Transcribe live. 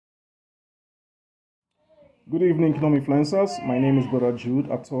Good evening, Kingdom Influencers. My name is Brother Jude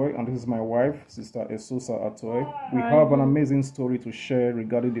Atoe, and this is my wife, Sister Esosa Atoe. We have an amazing story to share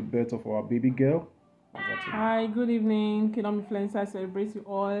regarding the birth of our baby girl. Hi, good evening, Kingdom Influencers. I celebrate you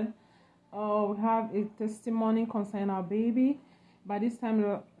all. We have a testimony concerning our baby. By this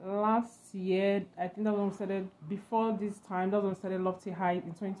time last year, I think that when we started, before this time, that when we started Lofty Heights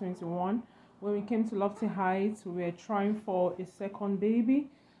in 2021. When we came to Lofty Heights, we were trying for a second baby,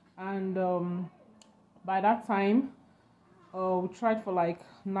 and by that time, we tried for like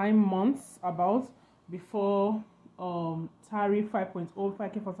 9 months about before Tari 5.0. If I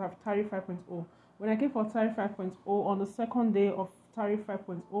came for Tari 5.0. When I came for Tari 5.0, on the second day of Tari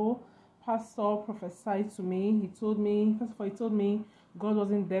 5.0, Pastor prophesied to me. He told me, first of all, he told me God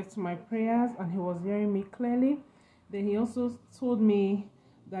wasn't deaf to my prayers and he was hearing me clearly. Then he also told me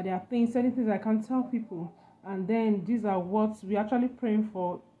that there are certain things I can't tell people. And then these are what we're actually praying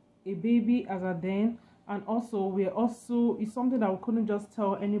for, a baby as a then. And also, it's something that we couldn't just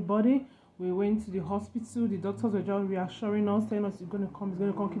tell anybody. We went to the hospital. The doctors were just reassuring us, saying us, it's going to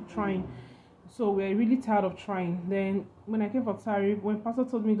come, keep trying. So we're really tired of trying. Then when I came for Tari, when Pastor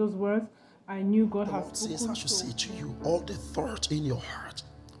told me those words, I knew God has spoken. Says I should say to you, all the thoughts in your heart,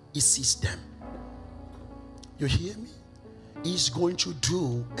 He sees them. You hear me? He's going to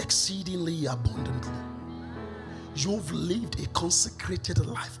do exceedingly abundantly. You've lived a consecrated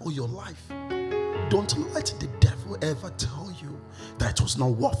life all your life. Don't let the devil ever tell you that it was not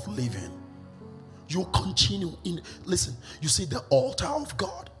worth living. You continue listen, you see the altar of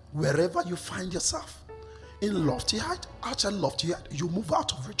God, wherever you find yourself, in Lofty Height, outside Lofty Height, you move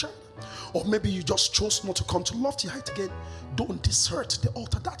out of Regina. Or maybe you just chose not to come to Lofty Height again. Don't desert the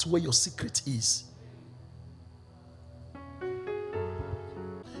altar. That's where your secret is.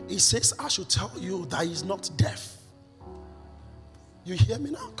 He says, I should tell you that he's not deaf. You hear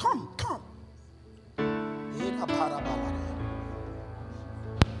me now? Come.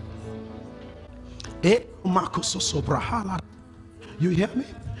 You hear me?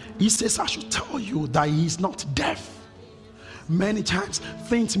 He says, I should tell you that he is not deaf. Many times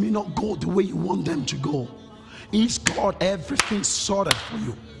things may not go the way you want them to go. He's got everything sorted for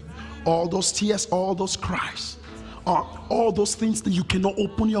you. All those tears, all those cries, all those things that you cannot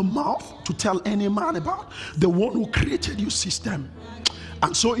open your mouth to tell any man about, the one who created you sees them.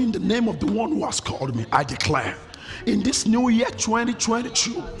 And so in the name of the one who has called me, I declare, in this new year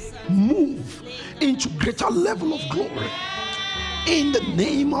 2022, move into greater level of glory. In the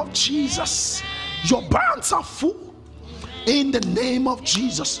name of Jesus, your barns are full. In the name of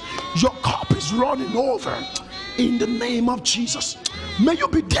Jesus, your cup is running over. In the name of Jesus, may you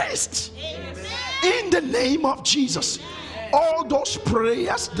be blessed. In the name of Jesus, all those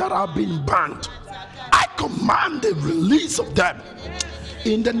prayers that have been banned, I command the release of them.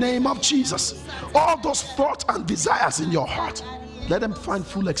 In the name of Jesus, all those thoughts and desires in your heart, let them find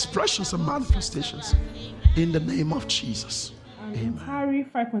full expressions and manifestations. In the name of Jesus. In Tari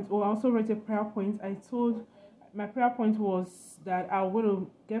 5.0, I also wrote a prayer point. My prayer point was that I will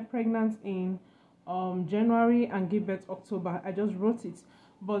get pregnant in January and give birth October. I just wrote it.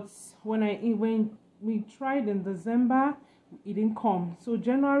 But when we tried in December, it didn't come. So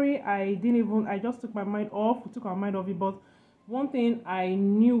January, I just took my mind off. We took our mind off it. But one thing I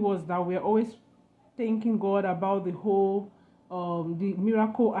knew was that we're always thanking God about the whole the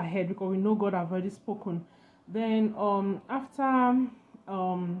miracle ahead, because we know God has already spoken. Then after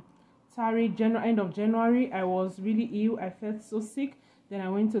Tari, end of January, I was really ill. I felt so sick. Then I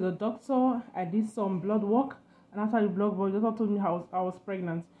went to the doctor. I did some blood work, and after the blood work, the doctor told me I was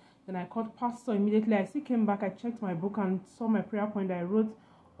pregnant. Then I called Pastor immediately. I still came back. I checked my book and saw my prayer point that I wrote.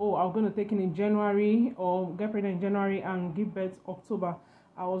 Oh, I'm going to take it in January, or get pregnant in January and give birth October.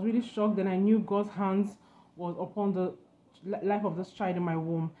 I was really shocked. Then I knew God's hands was upon the life of this child in my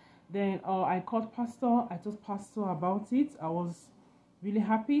womb. Then I called Pastor. I told Pastor about it. I was really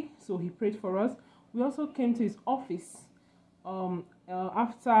happy. So he prayed for us. We also came to his office.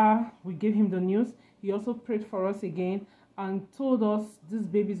 After we gave him the news, he also prayed for us again and told us this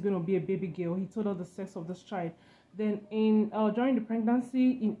baby is going to be a baby girl. He told us the sex of this child. Then during the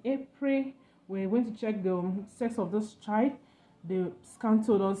pregnancy in April, when we went to check the sex of this child, the scan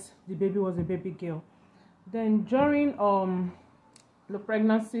told us the baby was a baby girl. Then during the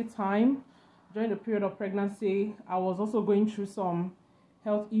pregnancy time, during the period of pregnancy, I was also going through some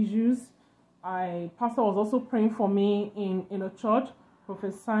health issues. Pastor was also praying for me in the church,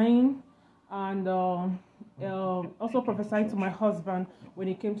 prophesying, and also prophesying to my husband when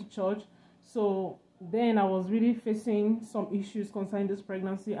he came to church. So then I was really facing some issues concerning this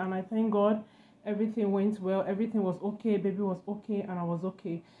pregnancy, and I thank God Everything went well. Everything was okay. Baby was okay, and I was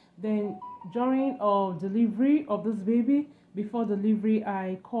okay. Then during delivery of this baby, before delivery,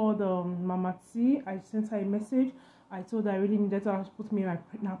 I called Mama T. I sent her a message. I told her I really needed her to put me in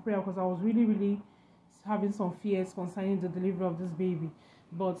her prayer because I was really having some fears concerning the delivery of this baby.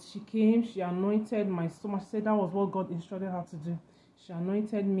 But she came, she anointed my stomach. She said that was what God instructed her to do. She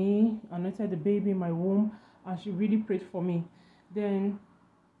anointed me, anointed the baby in my womb, and she really prayed for me. Then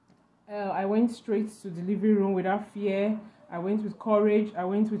I went straight to the delivery room without fear. I went with courage. I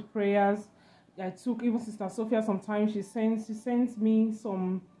went with prayers. I took even Sister Sophia sometimes. She sent me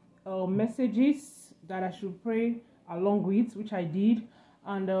some messages that I should pray along with, which I did.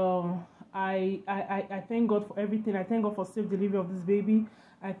 And I thank God for everything. I thank God for safe delivery of this baby.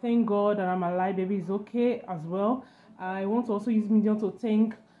 I thank God that I'm alive. Baby is okay as well. I want to also use medium to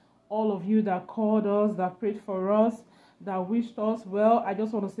thank all of you that called us, that prayed for us, that wished us well. I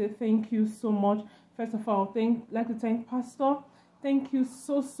just want to say thank you so much. First of all, like to thank Pastor. Thank you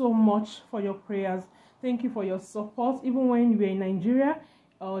so much for your prayers. Thank you for your support. Even when you were in Nigeria,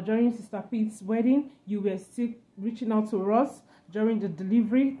 during Sister Pete's wedding, you were still reaching out to us during the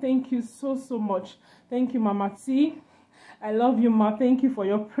delivery. Thank you so much. Thank you, Mama T. I love you, Ma. Thank you for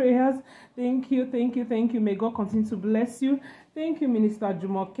your prayers. Thank you. May God continue to bless you. Thank you, Minister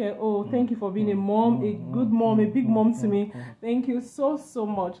Jumoke. Oh, thank you for being a mom, a good mom, a big mom to me. Thank you so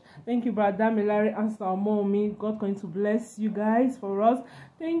much. Thank you, Brother Milari and Sister Mommy. God going to bless you guys for us.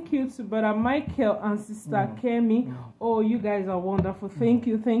 Thank you to Brother Michael and Sister Kemi. Oh, you guys are wonderful. Thank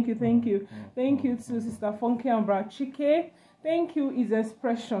you. Thank you to Sister Funky and Brother Chike. Thank you, His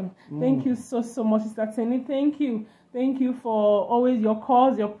Expression. Thank you so much, Sister Tenny. Thank you. Thank you for always your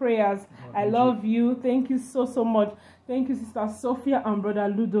calls, your prayers. I love you. Thank you so much. Thank you, Sister Sophia and Brother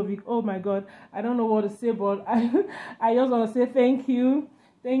Ludovic. Oh my God, I don't know what to say, but I just want to say thank you.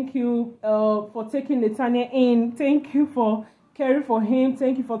 Thank you for taking Nathaniel in. Thank you for caring for him.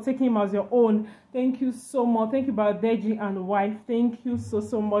 Thank you for taking him as your own. Thank you so much. Thank you, Brother Deji and wife. Thank you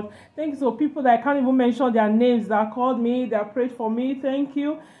so much. Thank you to people that I can't even mention their names that called me, that prayed for me. Thank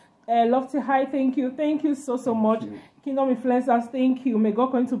you. Lofty High, thank you. Thank you so much. Kingdom Influencers, thank you. May God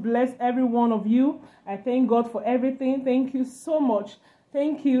continue to bless every one of you. I thank God for everything. Thank you so much.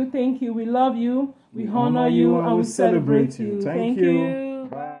 Thank you. We love you. We honor you and we celebrate you. Thank you.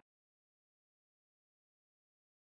 Bye.